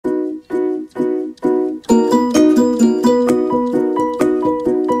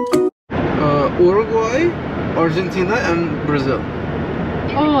Argentina and Brazil.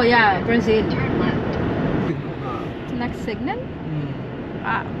 Oh yeah, Brazil. Turn left. Next signal.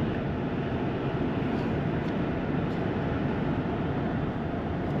 Ah.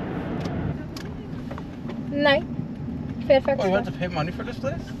 No. Fairfax. Oh, you have to pay money for this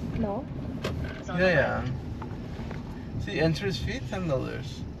place? No. Yeah. See, entrance fee $10.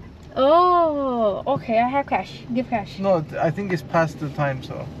 Oh, okay. I have cash. Give cash. No, I think it's past the time,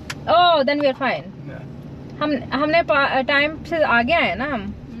 so. Oh, then we are fine. Yeah. हमने time से आगे आए ना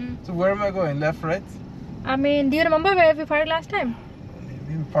हम. So where am I going? Left, right? I mean, do you remember where we parked last time?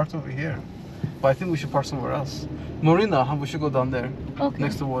 Maybe parked over here. But I think we should park somewhere else. Marina, we should go down there. Okay.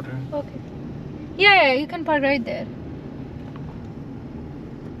 Next to water. Okay. Yeah, you can park right there.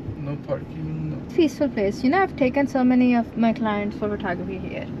 No parking. No. Peaceful place. You know, I've taken so many of my clients for photography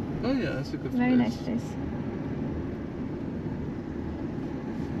here. Oh yeah, that's a good place. Very nice place.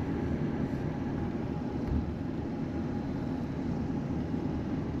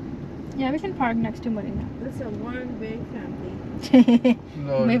 Yeah, we can park next to Marina. That's a one big family.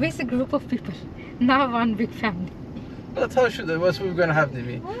 No. Maybe it's a group of people, not one big family. That's how that's what we're gonna have,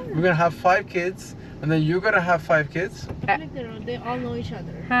 Nimi. We're gonna have 5 kids, and then you're gonna have 5 kids. They all know each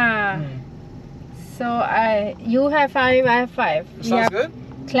other. Huh. So you have 5, I have 5. We Sounds have good.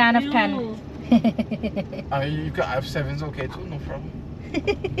 clan of 10. I have 7's okay too, no problem.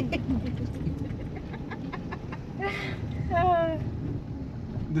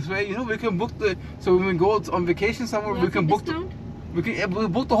 This way, you know, we can book so when we go on vacation somewhere, we can book we'll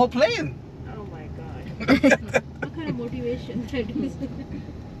book the whole plane. Oh my god. What kind of motivation that is?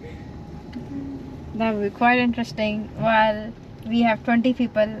 That would be quite interesting. While we have 20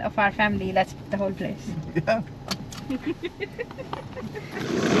 people of our family, let's book the whole place. Yeah.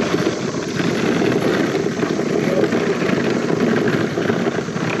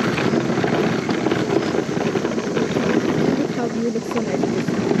 Look how you look so nice.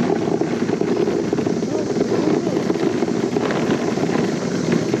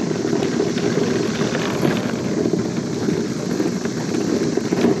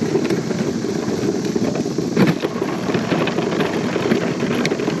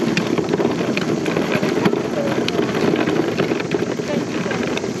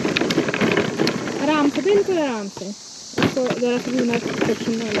 बिल्कुल आराम से इसको ज़रा सा भी ना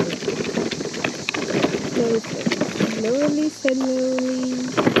friction ना लगे slowly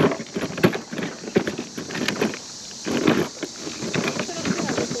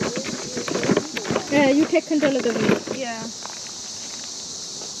yeah, you take control of the wheel. Yeah.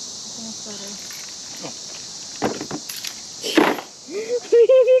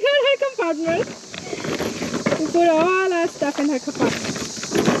 We got her compartment. We put all our stuff in her compartment.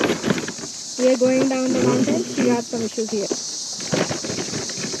 We are going down the mountain. She got some issues here.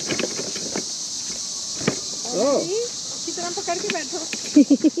 Oh. कितना पकड़ के बैठो.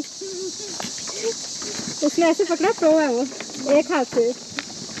 उसने ऐसे पकड़ा pro है वो एक हाथ से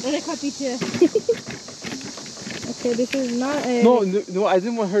और एक हाथ पीछे. Okay, this is not a... No, I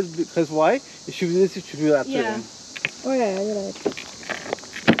didn't want her because why? She was to do that. Yeah. Oh yeah, you're right.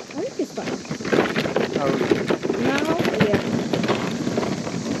 I think it's fine. Now, yeah.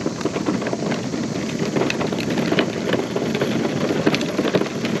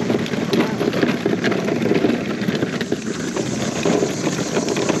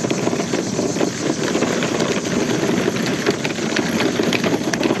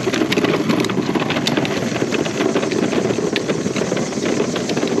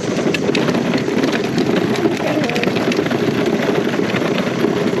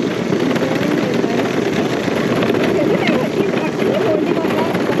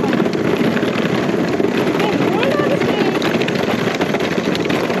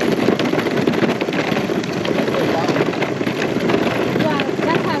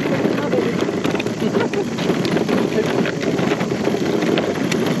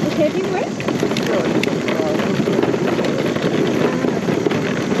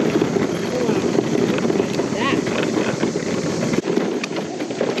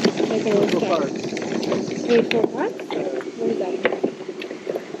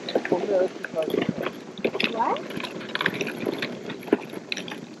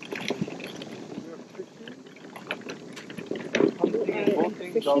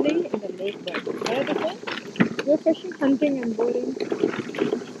 Fishing in the lake there. We're fishing, hunting, and boating.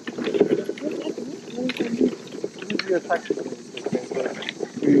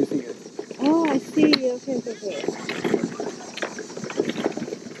 We're using it. Oh, I see. Okay.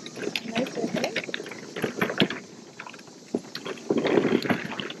 Nice, okay.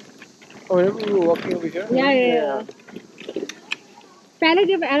 Oh, remember we were walking over here? Yeah. पहले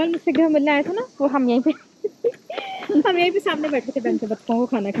जब एरल मुझसे घर मिलने आया था ना, वो हम यहीं पे हम यहीं पे सामने बैठे थे बेंच पे बच्चों को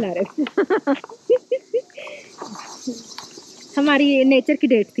खाना खिला रहे थे। हमारी नेचर की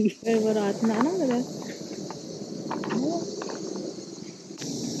डेट थी। वो रात में आना मेरा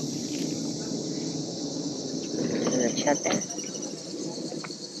अच्छा है,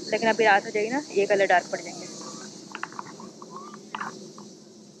 लेकिन अभी रात हो जाएगी ना, ये कलर डार्क पड़ जाएंगे।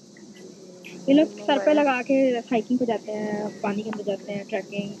 ये लोग सर पे लगा के हाइकिंग पे जाते हैं, पानी के अंदर जाते हैं,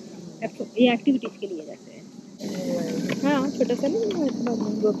 ट्रैकिंग, ये एक्टिविटीज के लिए जाते हैं। हाँ, छोटा सा नहीं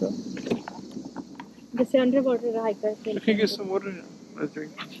गोप्रो, जैसे अंडर वाटर हाइकर के लिए। get some water. Let's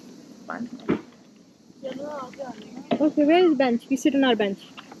drink. Okay, where is bench? We sit on our bench.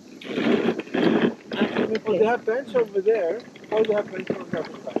 Oh, they have bench over there. Oh, they have bench over there.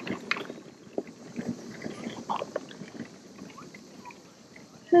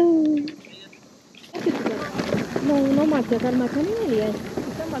 No matcha, कल matcha नहीं लिया है।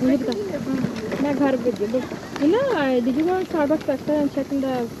 मुझे बता, मैं घर पे दे दो। You know, did you go to Starbucks Factor and check in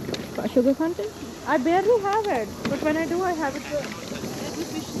the sugar content? I barely have it, but when I do, I have it.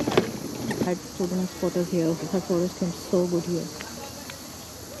 I had students' photos here. Her photos came so good here.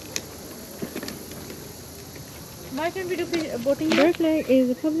 Why can't we do boating here? Bird Lake is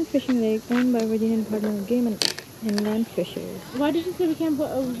a public fishing lake owned by Virginian Department of Game and Inland Fisheries. Why did you say we can't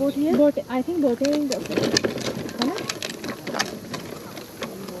boat here? I think boating. है ना?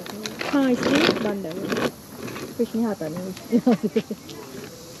 हाँ, इसलिए बंद है। Fish नहीं आता नहीं।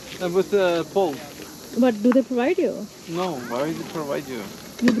 And with the pole. But do they provide you? No, why would they provide you?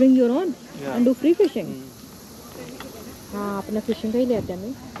 You bring your own Yeah. and do free fishing. हाँ, अपना fishing का ही ले आते हैं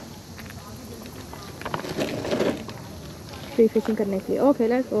नहीं। Free fishing करने के लिए. Okay,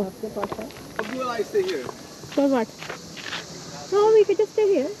 let's go. How do I stay here? For what? No, we could just stay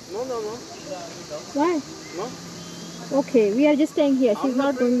here. No. Why? No. Okay, we are just staying here. She's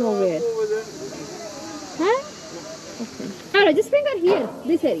not going nowhere. Over there. Huh? Okay. Alright, just bring her here.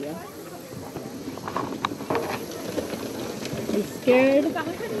 This area. He's scared.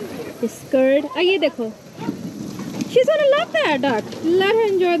 He's scared. Ah, ये देखो. She's gonna love that duck. Let her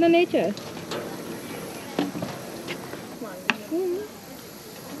enjoy the nature.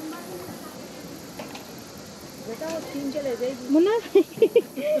 Munna,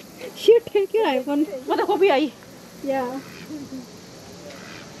 she take your iPhone. वो देखो भी आई. Yeah.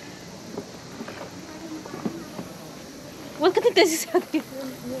 वो कितनी तेजी से आती है.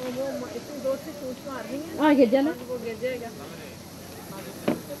 हाँ, गिर जाना.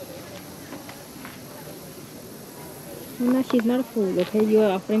 Munna, she's not a fool. Okay, you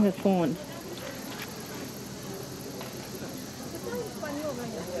are offering her phone.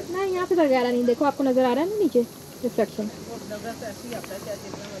 नहीं, यहाँ पे तो गहरा नहीं. देखो, आपको नजर आ रहा है ना नीचे रिफ्लेक्शन.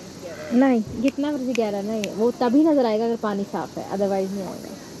 नहीं, जितना भी गहरा नहीं, वो तभी नजर आएगा अगर पानी साफ है, अदरवाइज नहीं आएगा.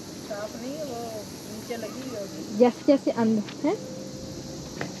 साफ नहीं है, वो नीचे लगी होगी. जैसे जैसे अंदर है,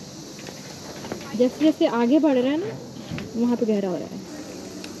 जैसे जैसे आगे बढ़ रहा है ना, वहाँ पे गहरा हो रहा है.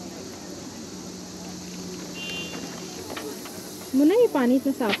 मुन्ना, ये पानी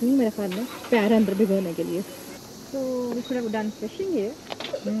इतना साफ नहीं मेरे ख्याल में, पैर अंदर भिगोने के लिए. So we could have done fishing here.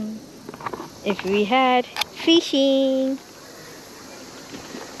 If we had fishing.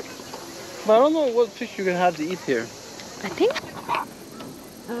 But I don't know what fish you can have to eat here. I think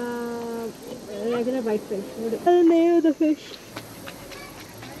regular white fish. I'll nail the fish.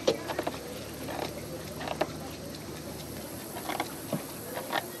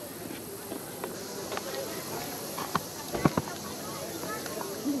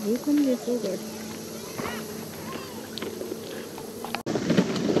 You come this over.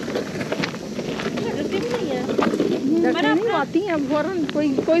 नहीं आती हैं फौरन,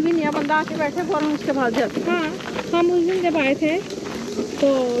 कोई भी नया बंदा आके बैठे फौरन उसके बाद जाते. हाँ, हम उस दिन जब आए थे तो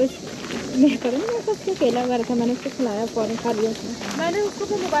मैं करूँ ना, उसको केला वगैरह था, मैंने उसको खिलाया, फौरन खा लिया उसने. मैंने उसको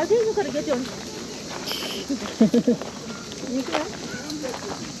तो मोबाइल से ही कर दिया जोन. ये क्या?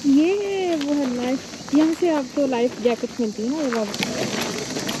 ये वो है लाइफ. यहाँ से आपको लाइफ जैकेट मिलती है ना, ये वाली.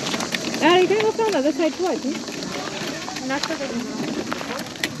 यार इधर वो कहाँ अदर साइड को आती है. नाश्ता करूँगा.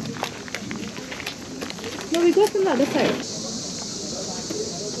 No, we go from the other side.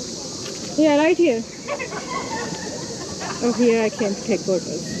 Yeah, right here. Oh, here I came to take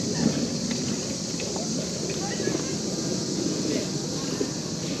photos.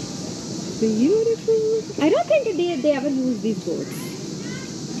 Beautiful. I don't think they ever use these boats.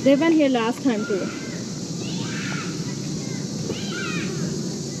 They went here last time too.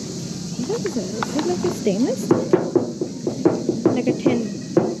 What is it? Is it like a stainless? Like a tin.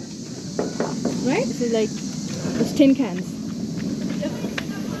 Right? This is like those tin cans.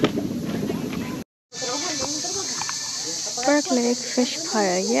 Park Lake Fish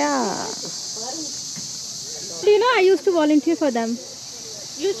Fire, yeah. Actually, you know, I used to volunteer for them.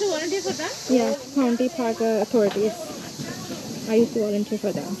 You used to volunteer for that? Yeah, county park authorities. I used to volunteer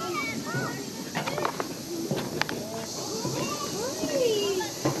for them.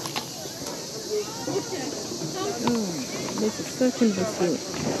 Oh, this is such a nice view.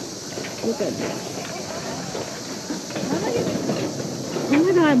 Look at this. Oh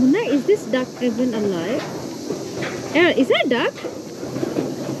my God, Munna, is this duck even alive? Is that duck?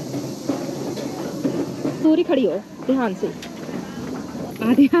 पूरी खड़ी हो ध्यान से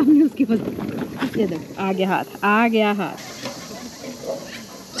आधे आपने उसके पास ये देख आ गया हाथ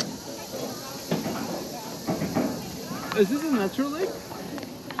Is this a natural lake?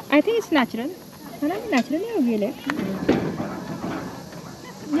 I think it's natural है ना natural है ये lake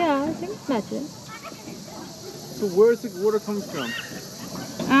yeah I think it's natural So where is the water coming from?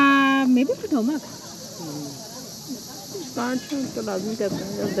 maybe Potomac पाँच तो लाजमी करते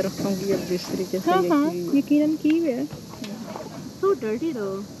हैं जब दरख्तों की जब जिस तरीके से यकीनन की हुई है So dirty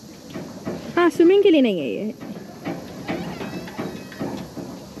though. हाँ स्विमिंग के लिए नहीं है ये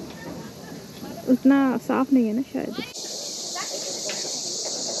उतना साफ नहीं है ना शायद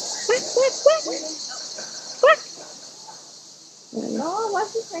Oh,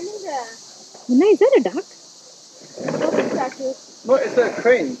 what's he standing there? No, is that a duck? No, it's a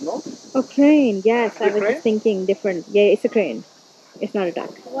crane, no? A crane, yes. It's a I was crane? just thinking different. Yeah, it's a crane. It's not a duck.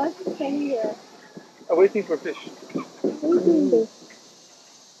 What's he standing there? I'm waiting for fish. Who is doing this?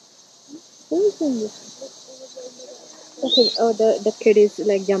 Who is doing this? Okay, oh, the kid is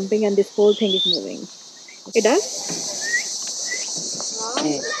like jumping and this whole thing is moving. It does?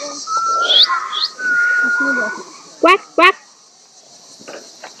 Quack, quack!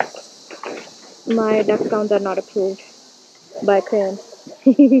 My duck sounds are not approved by crane.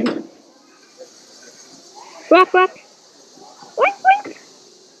 Quack, quack! Quack, quack!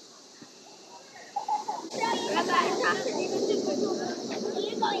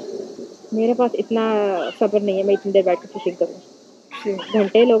 मेरे पास इतना सब्र नहीं है मैं इतनी देर बैठ कर fishing करूँ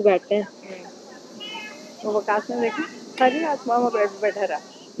घंटे लोग बैठते हैं वो वकास ने देखा सारी रात मामा बैठा रहा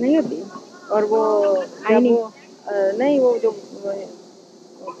नहीं होती और वो आई नहीं नहीं वो जो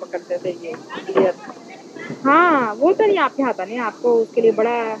वो पकड़ते थे ये क्लियर हाँ वो तो नहीं आपके हाथ नहीं आपको उसके लिए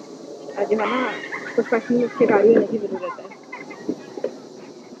बड़ा जो है ना प्रोफेशनल शिकारी होने की जरूरत है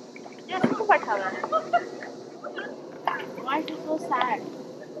Why is he so sad?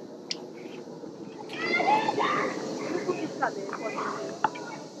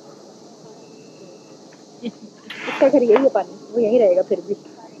 इसका घर यही है पानी वो यहीं रहेगा फिर भी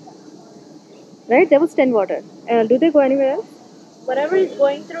right they will stand water do they go anywhere else Whatever he's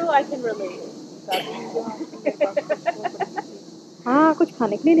going through, I can relate. हाँ कुछ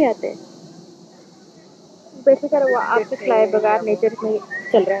खाने के लिए ले आते हैं वैसे कर वो आपके खिलाए बगैर नेचर में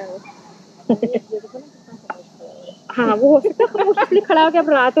चल रहा है वो हाँ वो हो सकता है वो इसलिए खड़ा हो गया अब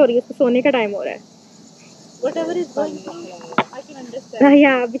रात हो रही है उसको सोने का टाइम हो रहा है Whatever he's going through, I can understand. हाँ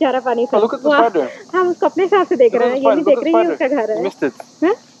यार बेचारा पानी से look at the spider. हम उसको अपने हिसाब से देख रहे हैं ये नहीं देख रहे हैं उसका घर है You missed it.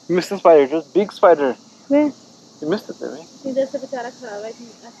 हाँ You missed the spider. Just big spider. Where? You missed it, baby. इधर से बेचारा खड़ा हुआ है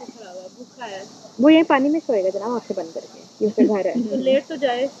ऐसे खड़ा हुआ है भूखा है वो यहीं पानी में सोएगा जनाब आंखें बंद करके ये उसका घर है तो लेट तो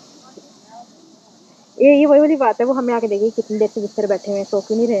जाए ये वही वाली बात है वो हमें आके देखेगी कितनी देर से बिस्तर बैठे हुए हैं सो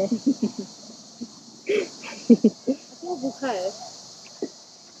क्यों नहीं रहे वो भूखा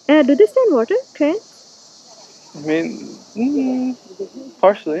है do they stay in water train I mean,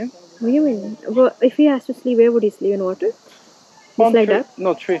 partially. what do you mean well, if he has to sleep where would he sleep in water just On like tree. that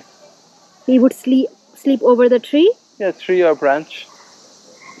No, tree. he would sleep over the tree Yeah, tree or branch.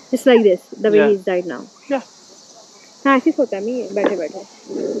 just like this the way Yeah. he's died now Yeah. हाँ ऐसे सोता है मैं बैठे बैठे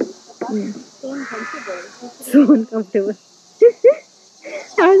so uncomfortable so uncomfortable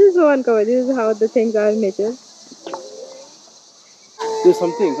how is it so uncomfortable this is how the things are in nature There's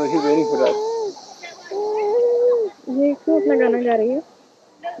something, so he's waiting for that. ये क्यों अपना गाना गा रही है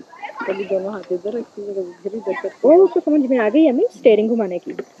कभी दोनों हाथ इधर रखती है कभी इधर इधर करती ओ उसको समझ में आ गई हमें स्टीयरिंग घुमाने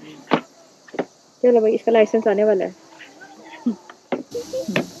की चलो भाई इसका लाइसेंस आने वाला है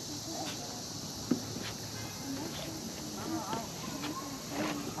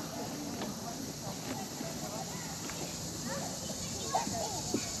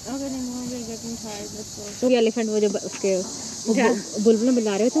तो ये एलिफेंट वो जो उसके बुलबुल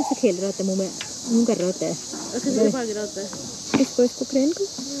बना रहे होते हैं उससे खेल रहा होता है मुंह कर रहा होता है ऐसे भाग रहा होता है इसको क्रेन को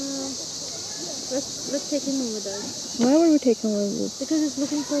let's take him over there why would we take him over because it's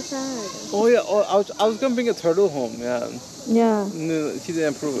looking so sad Oh yeah, I was gonna bring a turtle home. Yeah. yeah No, she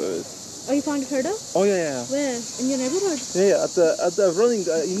didn't approve of it. oh you found a turtle Oh yeah. where in your neighborhood Yeah, at the running,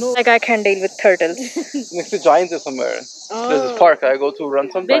 you know, like I can't deal with turtles next to Giants or somewhere. There's this park I go to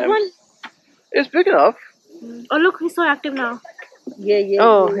run sometimes. big one It's big enough. Oh look, he's so active now. Yeah.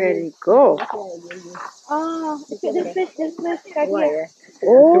 Oh, here you go. Oh, this fish right Why? here.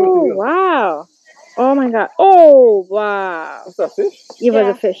 Oh, wow. Oh my god. Oh, wow. What's that fish? It was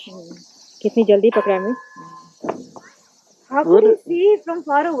Yeah. a fish. कितनी जल्दी पकड़ा मैं? How could he see it from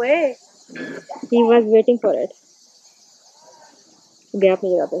far away? He was waiting for it. गया अपनी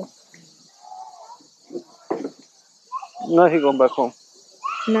जगह पे. Now he going back home.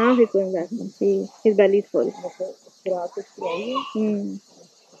 Now he's going back home. See, his belly is full.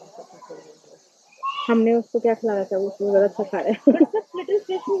 हमने उसको क्या खिलाया था? उसको ज़्यादा अच्छा खा रहा है. What's that little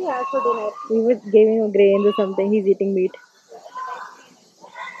fish we had for dinner? We were giving him grains or something. He's eating meat.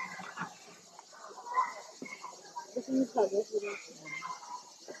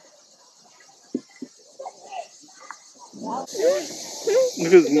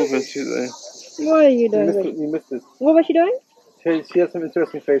 Look at his movements she's doing. What are you doing? You missed it. What was she doing? She has some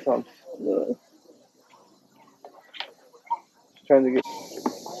interesting face on. She's trying to get.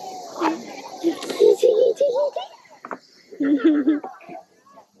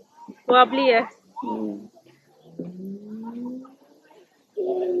 Wobbly है.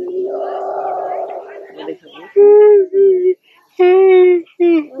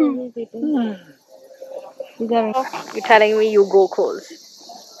 You're telling me you go Coles.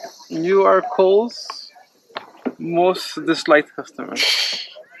 You are Cole's most disliked customer.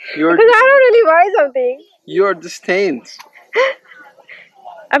 You're Because I don't really buy something. you're disdained.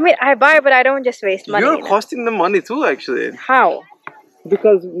 I mean, I buy, but I don't just waste money. You're costing them money too, actually. How?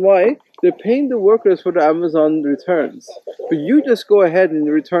 Because why? They're paying the workers for the Amazon returns. But you just go ahead and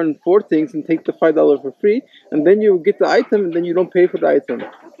return 4 things and take the $5 for free, and then you get the item, and then you don't pay for the item.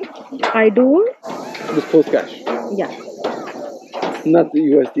 I do? Just Coles cash, Yeah. not the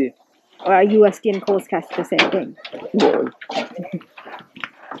USD. USD and Coles cash the same thing. No.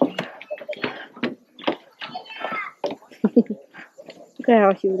 Look at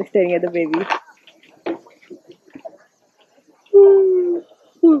how she was staring at the baby. Oh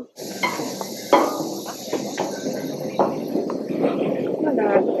my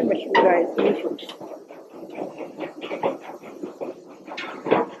god, look at my shoe, guys. New shoes.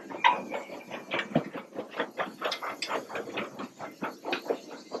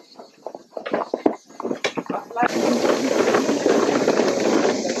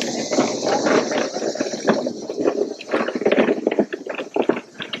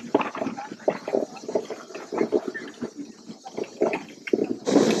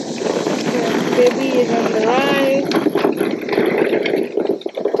 Baby is on the right.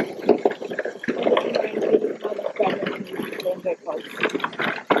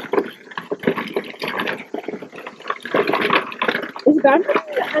 Is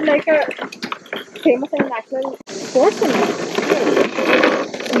badminton like a famous international sport or not?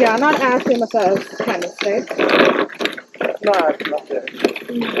 Yeah, not as famous as tennis, right? No, it's not there.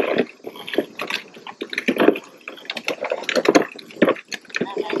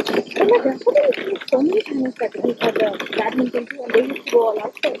 Oh my god, what do you think so many tennis practices have badminton too, and they used to go all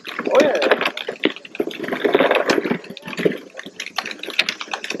outside? Oh yeah.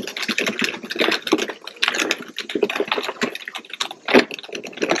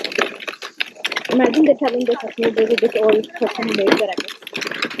 Imagine that having this actually they this old person who made the racket.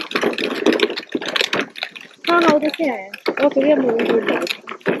 हाँ उधर से आए हैं. Okay, we are moving to the right.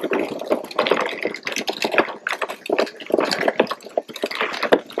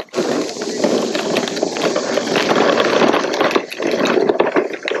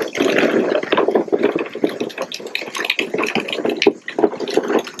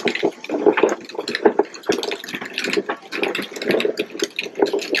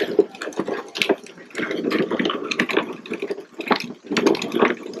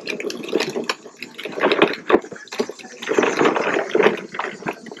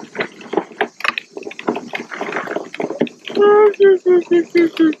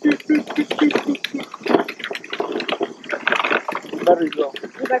 Battery's low.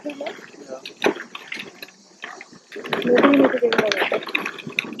 The battery low? Maybe you need to give more water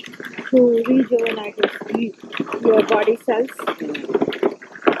to rejuvenate your body cells.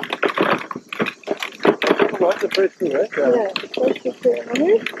 Oh, that's the first two, right? Yeah, first we stay on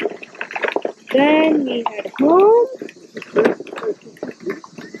it. Then we head home.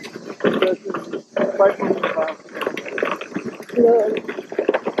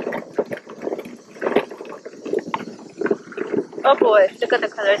 Oh boy, look at the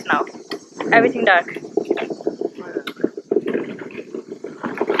colors now. Everything dark.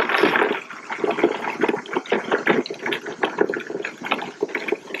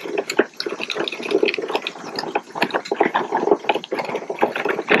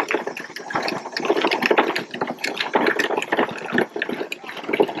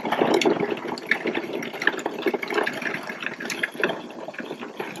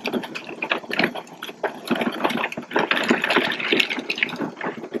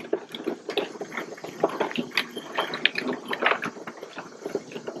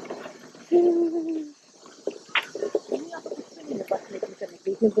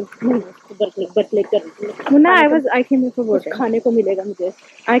 Munna, I came here for voting. खाने को मिलेगा मुझे.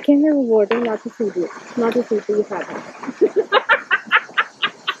 I came here for voting, not to feed you. Not to feed you fat.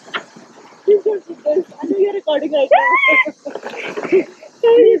 I know you're recording right now.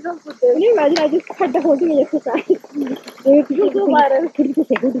 Please don't put this. Can you imagine? I just had the whole thing exercise. You'll go viral. What did she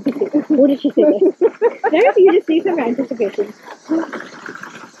say? What did she say? What did she say? There you just see some anticipation.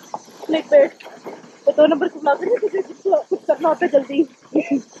 Clickbait. तो 2 number को blog करके कुछ करना होता है जल्दी.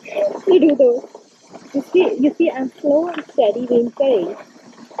 You do though. You see, I'm slow and steady being paid.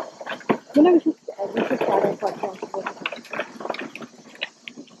 You know, we should start our podcast.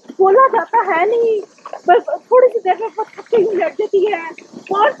 बोला जाता है नहीं, बस थोड़ी सी देर में पत्ते ही लग जाती है.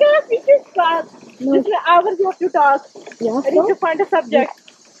 Podcast पीछे start. जिसमें hours you have to talk. Yeah, I need to find a subject.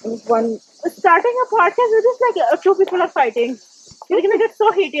 Starting a podcast is just like 2 people are fighting. You're gonna get so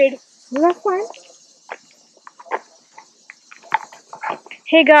heated. That's fine.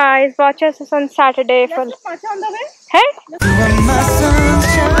 Hey guys, watch us on Saturday for. Let's on the way. Hey? You are my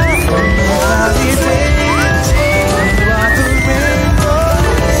sunshine,